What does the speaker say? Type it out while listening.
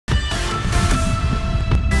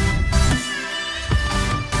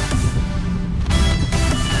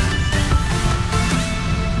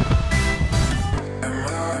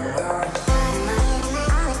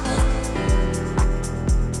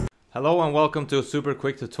Hello and welcome to a super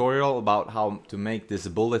quick tutorial about how to make this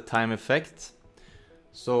bullet time effect.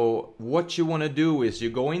 So what you want to do is you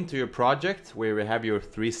go into your project where you have your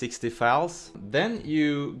 360 files. Then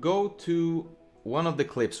you go to one of the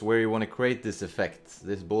clips where you want to create this effect,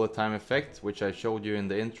 this bullet time effect, which I showed you in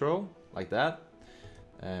the intro, like that.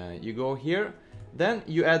 You go here, then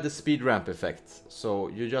you add the speed ramp effect. So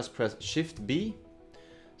you just press Shift B.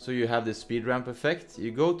 So you have the speed ramp effect. You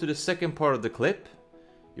go to the second part of the clip.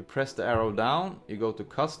 You press the arrow down, you go to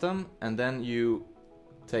custom, and then you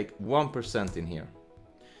take 1% in here.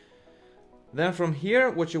 Then from here,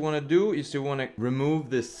 what you want to do is you want to remove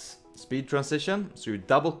this speed transition. So you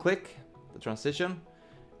double click the transition,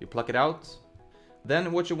 you pluck it out.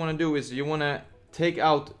 Then what you want to do is you want to take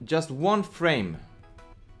out just one frame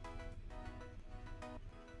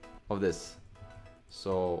of this.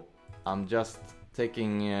 So I'm just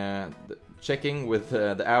taking, checking with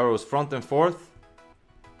the arrows front and forth.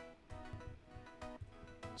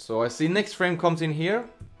 So I see next frame comes in here,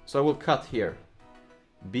 so I will cut here.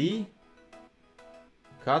 B,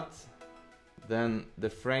 cut, then the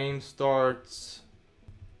frame starts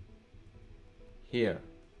here.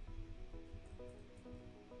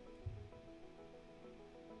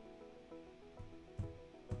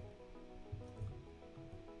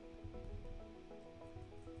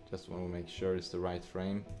 Just want to make sure it's the right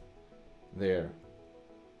frame. There.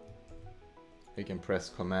 You can press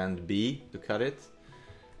Command B to cut it.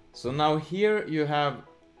 So now here you have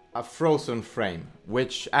a frozen frame,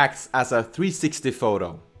 which acts as a 360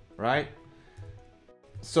 photo, right?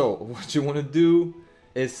 So what you want to do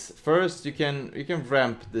is first you can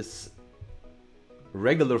ramp this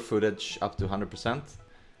regular footage up to 100%.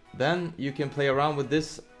 Then you can play around with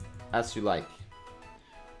this as you like.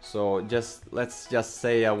 So let's just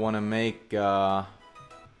say I want to make I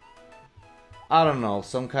don't know,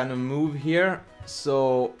 some kind of move here.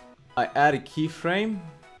 So I add a keyframe.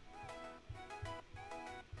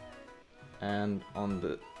 And on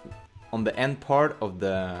the end part of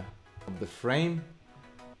the frame,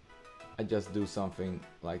 I just do something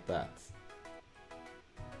like that.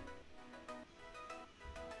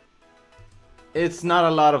 It's not a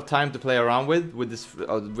lot of time to play around with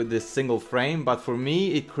this single frame, but for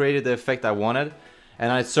me it created the effect I wanted.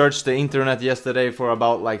 And I searched the internet yesterday for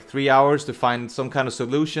about like 3 hours to find some kind of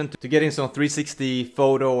solution to getting some 360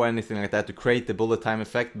 photo or anything like that to create the bullet time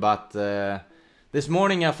effect, but this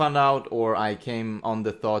morning I found out, or I came on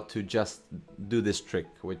the thought to just do this trick,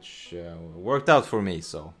 which worked out for me.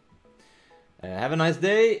 So have a nice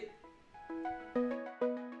day.